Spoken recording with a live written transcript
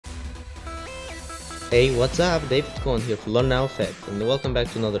Hey, what's up? David Kohen here for Learn Now Effect, and welcome back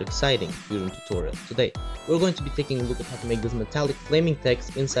to another exciting Fusion tutorial. Today, we're going to be taking a look at how to make this metallic flaming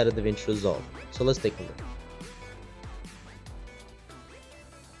text inside of Davinci Resolve. So let's take a look.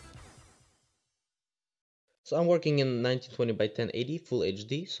 So I'm working in 1920 by 1080 Full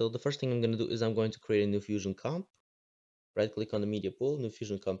HD. So the first thing I'm going to do is I'm going to create a new Fusion comp. Right click on the media pool, new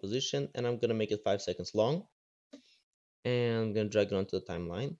Fusion composition, and I'm going to make it 5 seconds long. And I'm going to drag it onto the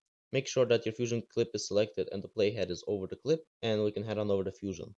timeline. Make sure that your Fusion clip is selected and the playhead is over the clip, and we can head on over to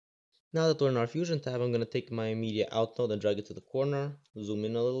Fusion. Now that we're in our Fusion tab, I'm going to take my media out node and drag it to the corner, zoom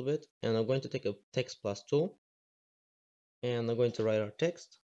in a little bit, and I'm going to take a text plus tool, and I'm going to write our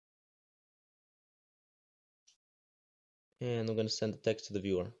text, and I'm going to send the text to the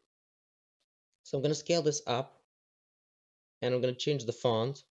viewer. So I'm going to scale this up, and I'm going to change the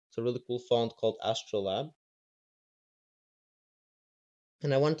font. It's a really cool font called Astrolab,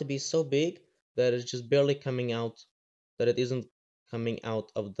 and I want it to be so big that it's just barely coming out, that it isn't coming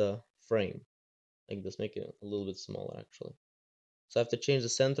out of the frame, like this. Make it a little bit smaller actually. So I have to change the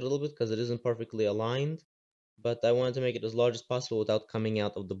center a little bit because it isn't perfectly aligned, but I wanted to make it as large as possible without coming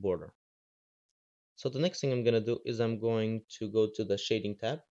out of the border. So the next thing I'm going to do is I'm going to go to the shading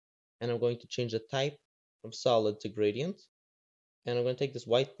tab, and I'm going to change the type from solid to gradient. And I'm going to take this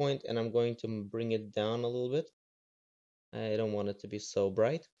white point and I'm going to bring it down a little bit. I don't want it to be so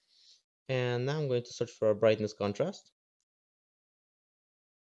bright. And now I'm going to search for a brightness contrast.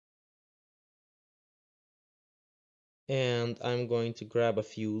 And I'm going to grab a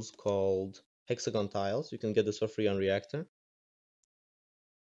fuse called hexagon tiles. You can get this for free on Reactor.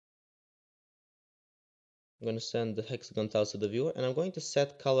 I'm going to send the hexagon tiles to the viewer, and I'm going to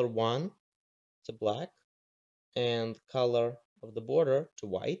set color 1 to black and color of the border to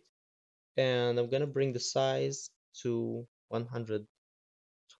white. And I'm going to bring the size to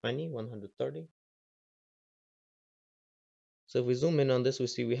 120, 130. So if we zoom in on this, we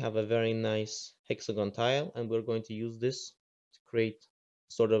see we have a very nice hexagon tile, and we're going to use this to create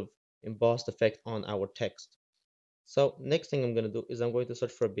sort of embossed effect on our text. So next thing I'm going to do is I'm going to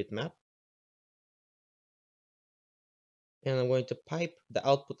search for a bitmap, and I'm going to pipe the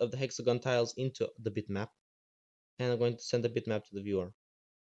output of the hexagon tiles into the bitmap, and I'm going to send the bitmap to the viewer.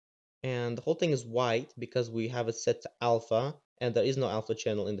 And the whole thing is white because we have it set to alpha, and there is no alpha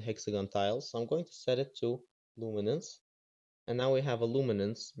channel in the hexagon tiles. So I'm going to set it to luminance, and now we have a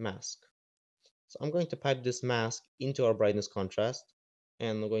luminance mask. So I'm going to pipe this mask into our brightness contrast,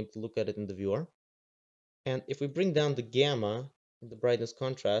 and I'm going to look at it in the viewer. And if we bring down the gamma in the brightness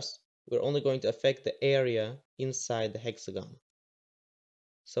contrast, we're only going to affect the area inside the hexagon.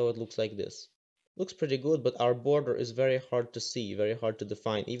 So it looks like this. Looks pretty good, but our border is very hard to see, very hard to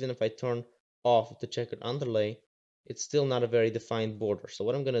define. Even if I turn off the checkered underlay, it's still not a very defined border. So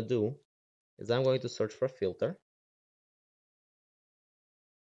what I'm going to do is I'm going to search for a filter,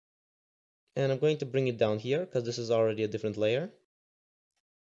 and I'm going to bring it down here because this is already a different layer.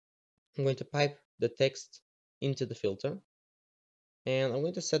 I'm going to pipe the text into the filter, and I'm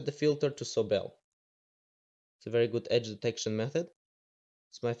going to set the filter to Sobel. It's a very good edge detection method.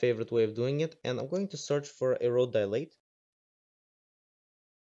 It's my favorite way of doing it, and I'm going to search for erode dilate,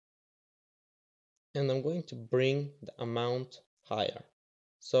 and I'm going to bring the amount higher.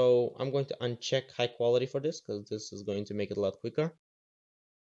 So I'm going to uncheck high quality for this because this is going to make it a lot quicker.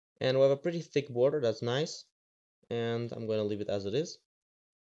 And we have a pretty thick border, that's nice. And I'm going to leave it as it is.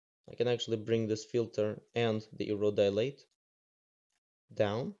 I can actually bring this filter and the erode dilate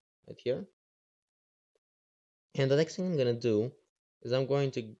down right here. And the next thing I'm going to do is I'm going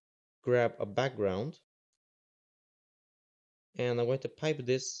to grab a background, and I'm going to pipe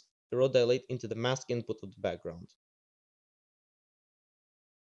this erode dilate into the mask input of the background.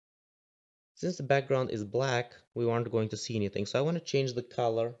 Since the background is black, we aren't going to see anything. So I want to change the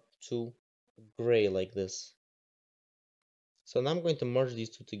color to gray like this. So now I'm going to merge these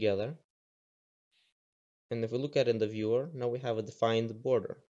two together. And if we look at it in the viewer, now we have a defined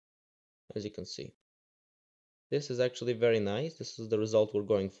border, as you can see. This is actually very nice. This is the result we're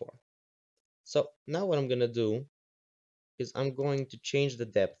going for. So now what I'm going to do is I'm going to change the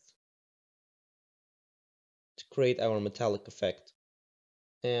depth to create our metallic effect.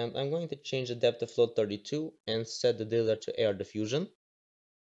 And I'm going to change the depth to float 32 and set the dither to air diffusion.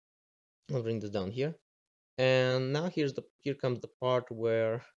 I'll bring this down here. And now here comes the part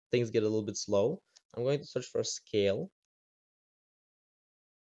where things get a little bit slow. I'm going to search for a scale.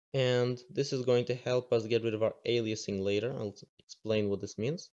 And this is going to help us get rid of our aliasing later. I'll explain what this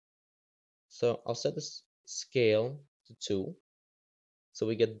means. So I'll set this scale to 2. So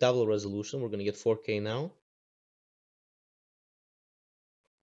we get double resolution. We're going to get 4K now.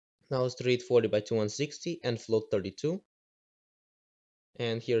 Now let's read 40 by 2160 and float 32.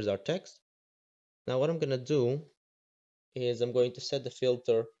 And here's our text. Now what I'm going to do is I'm going to set the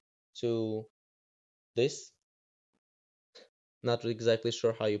filter to this. Not exactly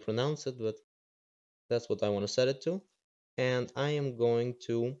sure how you pronounce it, but that's what I want to set it to. And I am going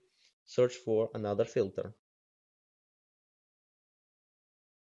to search for another filter.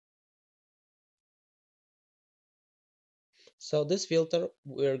 So this filter,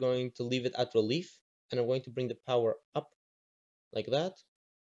 we're going to leave it at relief, and I'm going to bring the power up like that.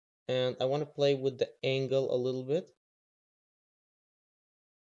 And I want to play with the angle a little bit,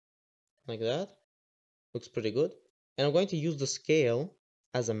 like that. Looks pretty good. And I'm going to use the scale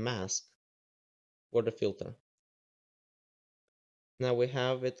as a mask for the filter. Now we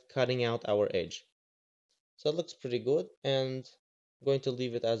have it cutting out our edge. So it looks pretty good, and I'm going to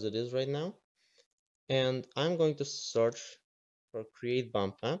leave it as it is right now. And I'm going to search for create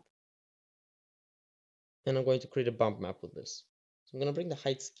bump map, and I'm going to create a bump map with this. So I'm going to bring the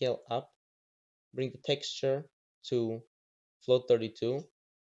height scale up, bring the texture to float 32,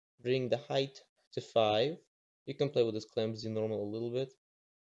 bring the height to 5. You can play with this clumsy normal a little bit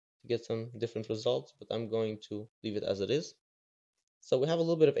to get some different results, but I'm going to leave it as it is. So we have a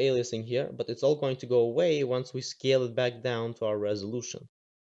little bit of aliasing here, but it's all going to go away once we scale it back down to our resolution.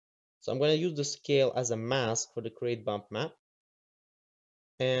 So I'm going to use the scale as a mask for the create bump map.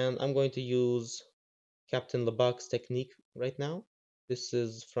 And I'm going to use Captain LeBuck's technique right now. This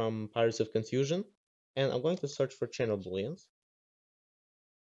is from Pirates of Confusion. And I'm going to search for channel booleans.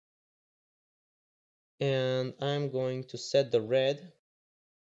 And I'm going to set the red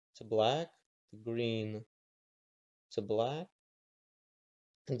to black, the green to black,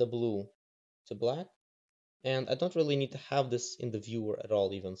 and the blue to black. And I don't really need to have this in the viewer at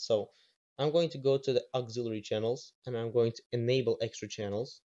all even. So I'm going to go to the auxiliary channels, and I'm going to enable extra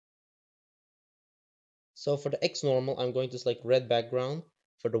channels. So for the X normal, I'm going to select red background,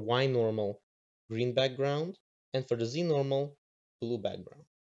 for the Y normal, green background, and for the Z normal, blue background.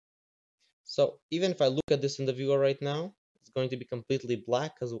 So even if I look at this in the viewer right now, it's going to be completely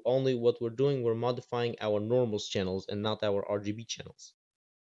black because only what we're doing, we're modifying our normals channels and not our RGB channels.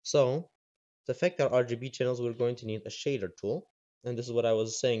 So to affect our RGB channels, we're going to need a shader tool. And this is what I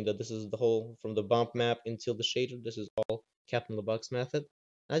was saying, that this is the whole, from the bump map until the shader, this is all Captain LeBuck's method.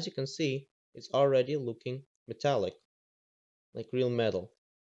 As you can see, it's already looking metallic, like real metal.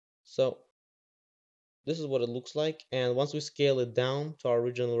 So this is what it looks like, and once we scale it down to our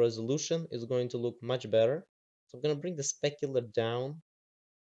original resolution, it's going to look much better. So I'm going to bring the specular down,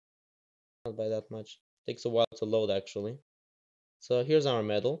 not by that much. It takes a while to load actually. So here's our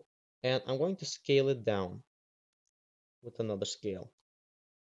metal, and I'm going to scale it down with another scale.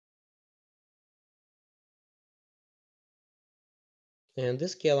 And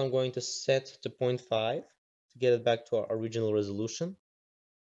this scale I'm going to set to 0.5 to get it back to our original resolution.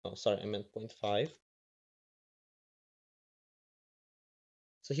 Oh, sorry, I meant 0.5.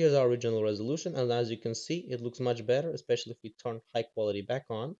 So here's our original resolution, and as you can see, it looks much better, especially if we turn high quality back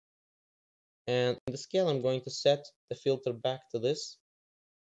on. And in the scale, I'm going to set the filter back to this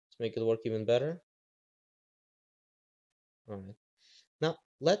to make it work even better. All right. Now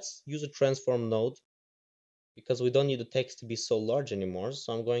let's use a transform node because we don't need the text to be so large anymore.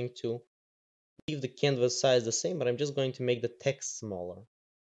 So I'm going to leave the canvas size the same, but I'm just going to make the text smaller.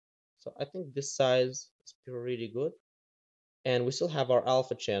 So I think this size is pretty good. And we still have our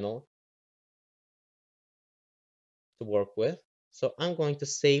alpha channel to work with. So I'm going to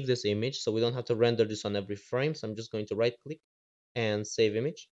save this image so we don't have to render this on every frame. So I'm just going to right click and save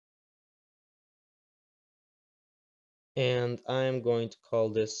image. And I'm going to call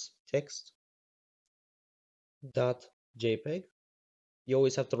this text.jpg. You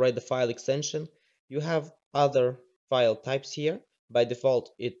always have to write the file extension. You have other file types here. By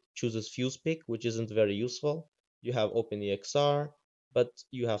default, it chooses FusePic, which isn't very useful. You have OpenEXR, but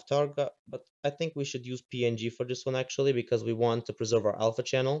you have Targa. But I think we should use PNG for this one actually because we want to preserve our alpha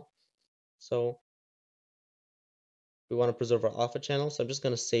channel. So we want to preserve our alpha channel. So I'm just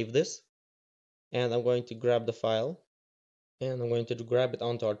going to save this, and I'm going to grab the file, and I'm going to grab it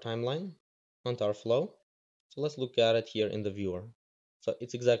onto our timeline, onto our flow. So let's look at it here in the viewer. So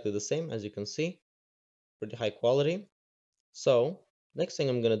it's exactly the same as you can see, pretty high quality. So next thing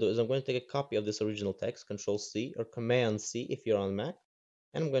I'm going to do is I'm going to take a copy of this original text, Control C or Command C if you're on Mac,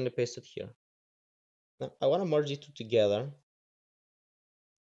 and I'm going to paste it here. Now I want to merge these two together.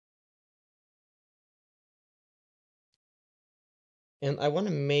 And I want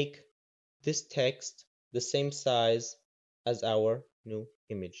to make this text the same size as our new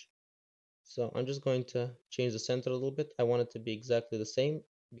image. So I'm just going to change the center a little bit. I want it to be exactly the same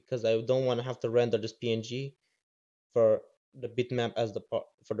because I don't want to have to render this PNG for the bitmap as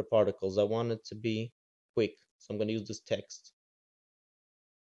for the particles. I want it to be quick, so I'm going to use this text.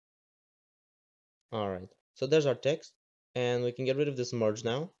 All right, so there's our text, and we can get rid of this merge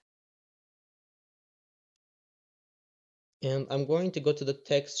now. And I'm going to go to the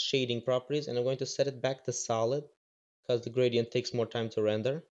text shading properties, and I'm going to set it back to solid because the gradient takes more time to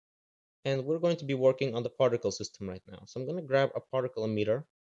render. And we're going to be working on the particle system right now. So I'm going to grab a particle emitter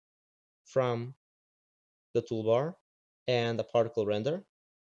from the toolbar and a particle render,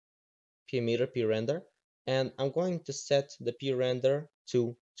 p emitter, p render, and I'm going to set the p render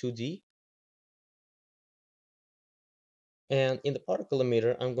to 2D. And in the particle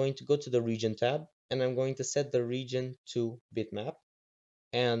emitter, I'm going to go to the region tab, and I'm going to set the region to bitmap.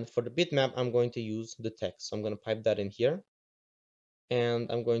 And for the bitmap, I'm going to use the text. So I'm going to pipe that in here,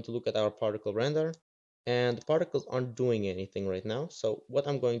 and I'm going to look at our particle render, and the particles aren't doing anything right now. So what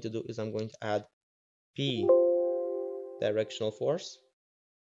I'm going to do is I'm going to add p directional force,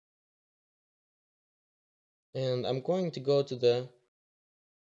 and I'm going to go to the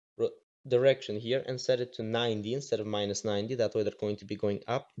direction here and set it to 90 instead of -90. That way they're going to be going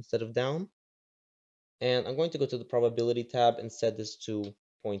up instead of down. And I'm going to go to the probability tab and set this to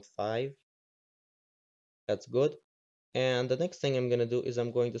 0.5. That's good. And the next thing I'm going to do is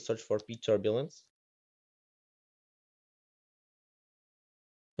I'm going to search for P turbulence.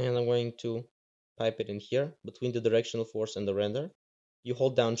 And I'm going to pipe it in here between the directional force and the render. You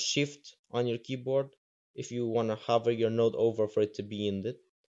hold down Shift on your keyboard if you want to hover your node over for it to be in it.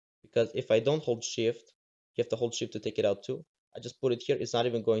 Because if I don't hold Shift, you have to hold Shift to take it out too. I just put it here, it's not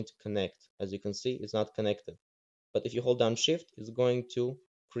even going to connect. As you can see, it's not connected. But if you hold down Shift, it's going to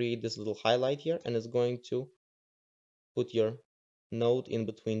create this little highlight here, and it's going to put your node in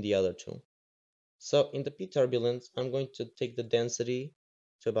between the other two. So in the P turbulence, I'm going to take the density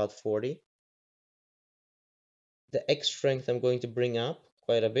to about 40. The X strength I'm going to bring up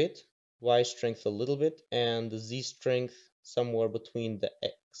quite a bit, Y strength a little bit, and the Z strength somewhere between the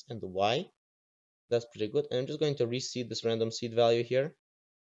X and the Y. That's pretty good. And I'm just going to reseed this random seed value here.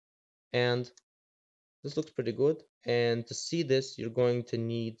 And this looks pretty good. And to see this, you're going to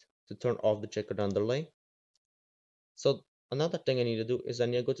need to turn off the checkered underlay. So another thing I need to do is I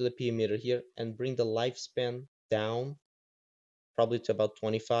need to go to the P emitter here and bring the lifespan down, probably to about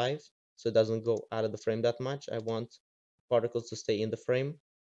 25, so it doesn't go out of the frame that much. I want particles to stay in the frame.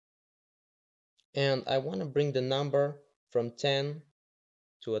 And I want to bring the number from 10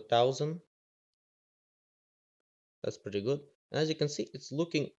 to 1000. That's pretty good. And as you can see, it's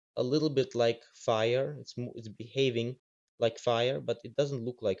looking a little bit like fire. It's behaving like fire, but it doesn't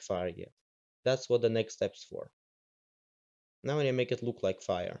look like fire yet. That's what the next step's for. Now I need to make it look like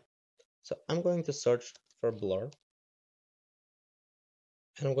fire. So I'm going to search for blur.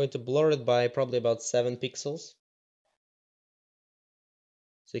 And I'm going to blur it by probably about 7 pixels.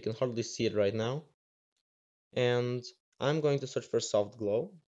 So you can hardly see it right now. And I'm going to search for soft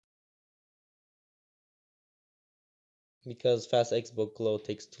glow, because fast Xbox glow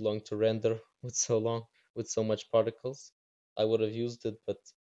takes too long to render with so much particles. I would have used it, but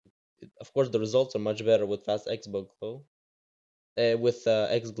of course the results are much better with fast Xbox glow, with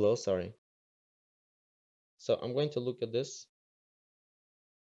X glow, sorry. So I'm going to look at this.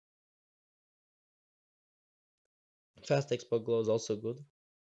 Fast Xbox glow is also good,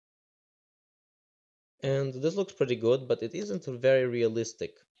 and this looks pretty good, but it isn't very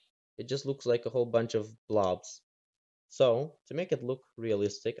realistic. It just looks like a whole bunch of blobs. So to make it look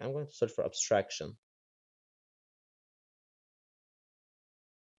realistic, I'm going to search for abstraction.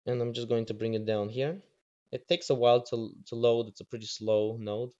 And I'm just going to bring it down here. It takes a while to load. It's a pretty slow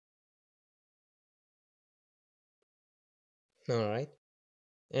node. All right.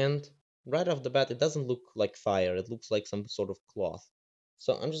 And right off the bat, it doesn't look like fire. It looks like some sort of cloth.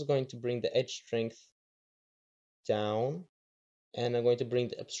 So I'm just going to bring the edge strength down, and I'm going to bring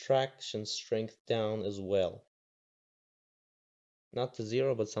the abstraction strength down as well. Not to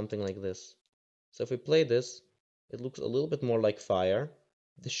 0, but something like this. So if we play this, it looks a little bit more like fire.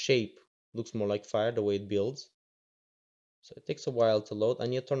 The shape looks more like fire, the way it builds. So it takes a while to load. I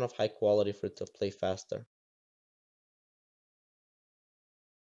need to turn off high quality for it to play faster.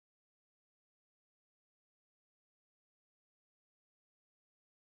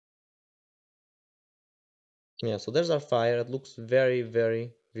 Yeah, so there's our fire. It looks very,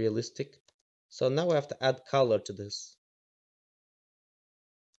 very realistic. So now we have to add color to this.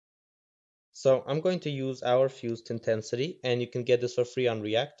 So I'm going to use our fused intensity, and you can get this for free on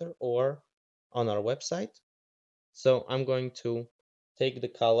Reactor or on our website. So I'm going to take the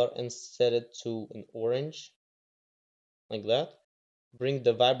color and set it to an orange, like that. bring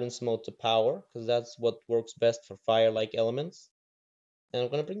the vibrance mode to power, because that's what works best for fire-like elements. And I'm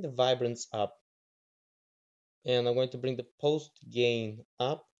going to bring the vibrance up, and I'm going to bring the post gain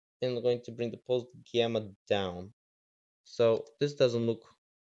up, and I'm going to bring the post gamma down. So this doesn't look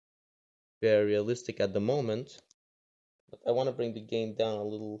very realistic at the moment, but I want to bring the gain down a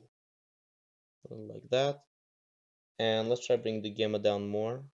little like that. And let's try bring the gamma down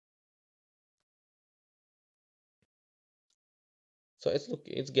more. So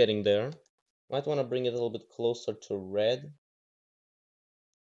it's getting there. Might want to bring it a little bit closer to red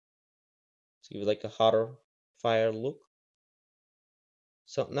to give it like a hotter fire look.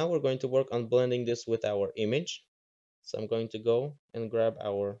 So now we're going to work on blending this with our image. So I'm going to go and grab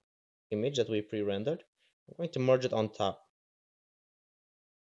our image that we pre-rendered. I'm going to merge it on top.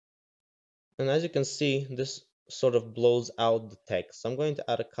 And as you can see, this sort of blows out the text. So I'm going to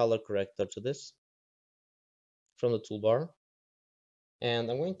add a color corrector to this from the toolbar.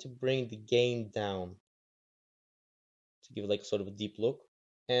 And I'm going to bring the gain down to give it like sort of a deep look.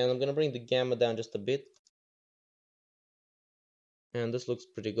 And I'm going to bring the gamma down just a bit. And this looks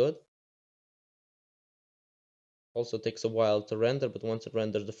pretty good. Also takes a while to render, but once it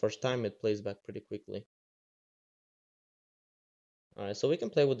renders the first time, it plays back pretty quickly. Alright, so we can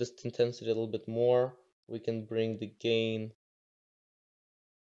play with this intensity a little bit more. We can bring the gain,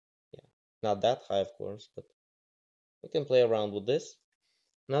 yeah, not that high, of course, but we can play around with this.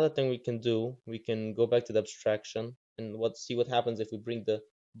 Another thing we can do, we can go back to the abstraction and see what happens if we bring the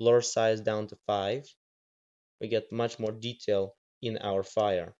blur size down to 5. We get much more detail in our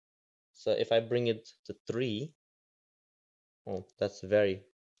fire. So if I bring it to 3, oh, that's very,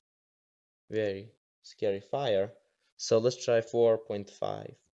 very scary fire. So let's try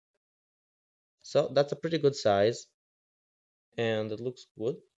 4.5. So that's a pretty good size, and it looks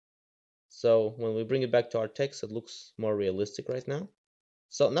good. So when we bring it back to our text, it looks more realistic right now.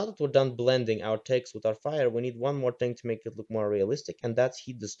 So now that we're done blending our text with our fire, we need one more thing to make it look more realistic, and that's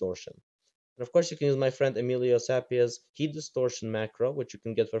heat distortion. And of course, you can use my friend Emilio Sapia's heat distortion macro, which you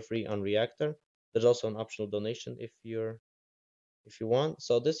can get for free on Reactor. There's also an optional donation if you want.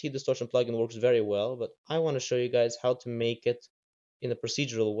 So this heat distortion plugin works very well, but I want to show you guys how to make it in a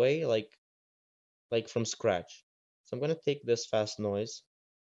procedural way, like from scratch. So I'm going to take this fast noise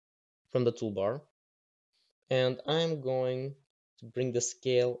from the toolbar, and I'm going to bring the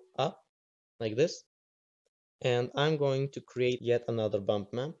scale up like this, and I'm going to create yet another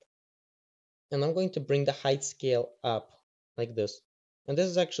bump map, and I'm going to bring the height scale up like this. And this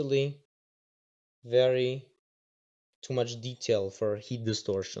is actually very too much detail for heat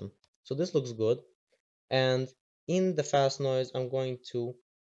distortion, so this looks good. And in the fast noise, I'm going to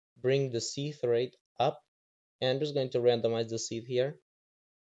bring the seeth rate up, and I'm just going to randomize the seeth here,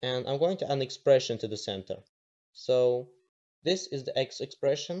 and I'm going to add an expression to the center. So this is the x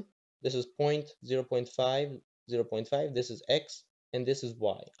expression, this is 0.5, 0.5, this is x, and this is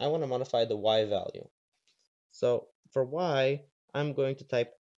y. I want to modify the y value. So for y, I'm going to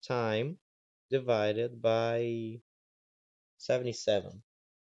type time divided by 77.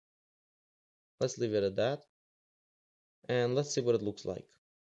 Let's leave it at that, and let's see what it looks like.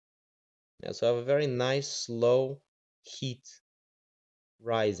 Yeah, so I have a very nice slow heat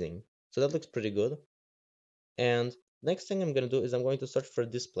rising. So that looks pretty good. And next thing I'm going to do is I'm going to search for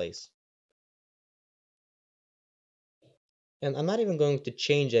displace. And I'm not even going to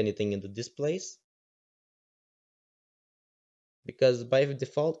change anything in the displace, because by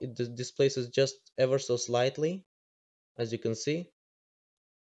default it displaces just ever so slightly, as you can see.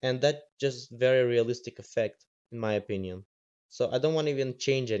 And that just very realistic effect in my opinion. So I don't want to even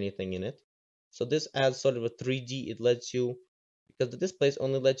change anything in it. So this adds sort of a 3D, it lets you, because the displace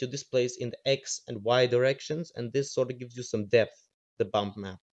only lets you displace in the X and Y directions, and this sort of gives you some depth, the bump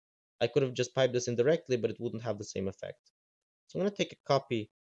map. I could have just piped this in directly, but it wouldn't have the same effect. So I'm going to take a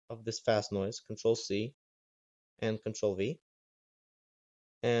copy of this fast noise, Control C and Control V,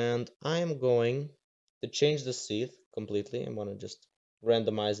 and I am going to change the seeth completely. I'm going to just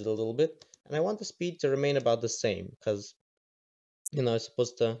randomize it a little bit, and I want the speed to remain about the same because it's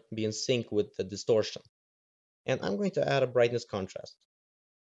supposed to be in sync with the distortion. And I'm going to add a brightness contrast.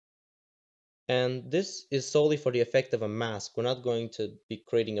 And this is solely for the effect of a mask. We're not going to be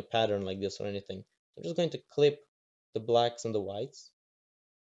creating a pattern like this or anything. I'm just going to clip the blacks and the whites,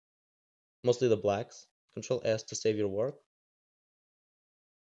 mostly the blacks. Control S to save your work.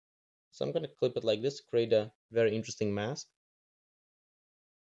 So I'm going to clip it like this, create a very interesting mask.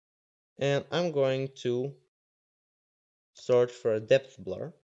 And I'm going to search for a depth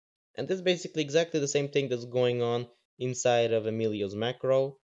blur. And this is basically exactly the same thing that's going on inside of Emilio's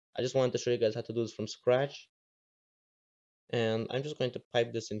macro. I just wanted to show you guys how to do this from scratch. And I'm just going to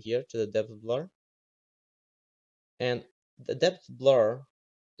pipe this in here to the depth blur. And the depth blur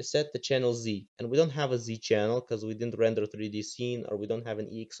is set to channel Z. And we don't have a Z channel because we didn't render a 3D scene, or we don't have an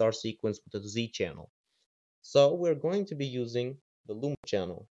EXR sequence with a Z channel. So we're going to be using the Luma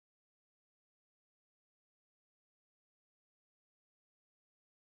channel.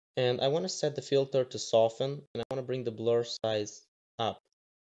 And I want to set the filter to soften, and I want to bring the blur size up.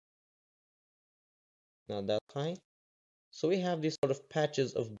 Not that high. So we have these sort of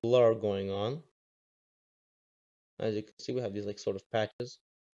patches of blur going on. As you can see, we have these like sort of patches.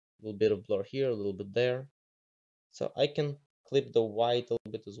 A little bit of blur here, a little bit there. So I can clip the white a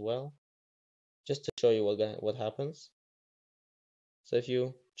little bit as well, just to show you what happens. So if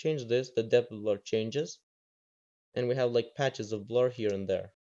you change this, the depth blur changes, and we have like patches of blur here and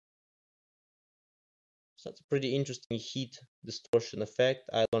there. So that's a pretty interesting heat distortion effect.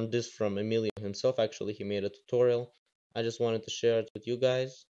 I learned this from Emilio himself. Actually, he made a tutorial. I just wanted to share it with you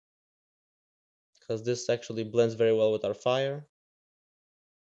guys because this actually blends very well with our fire.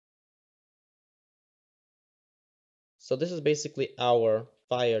 So this is basically our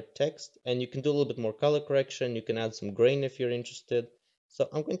fire text, and you can do a little bit more color correction. You can add some grain if you're interested. So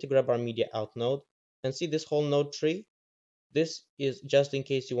I'm going to grab our media out node and see this whole node tree. This is just in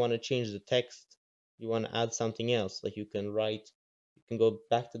case you want to change the text. You want to add something else, like you can write, you can go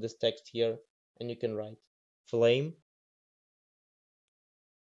back to this text here and you can write flame,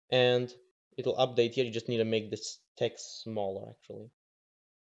 and it'll update here. You just need to make this text smaller actually.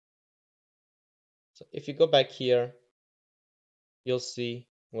 So if you go back here, you'll see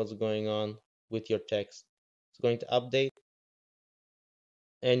what's going on with your text. It's going to update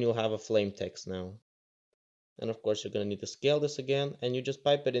and you'll have a flame text now. And of course you're going to need to scale this again, and you just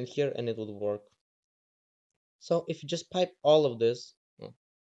pipe it in here and it will work. So if you just pipe all of this,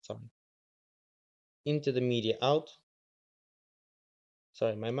 into the media out.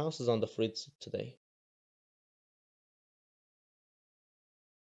 Sorry, my mouse is on the fritz today.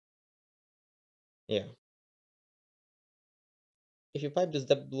 Yeah. If you pipe this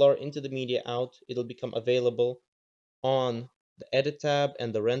depth blur into the media out, it'll become available on the edit tab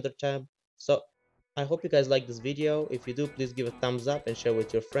and the render tab. So I hope you guys like this video. If you do, please give a thumbs up and share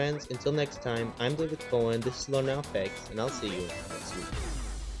with your friends. Until next time, I'm David Cohen, this is Learn Now Effects, and I'll see you next week.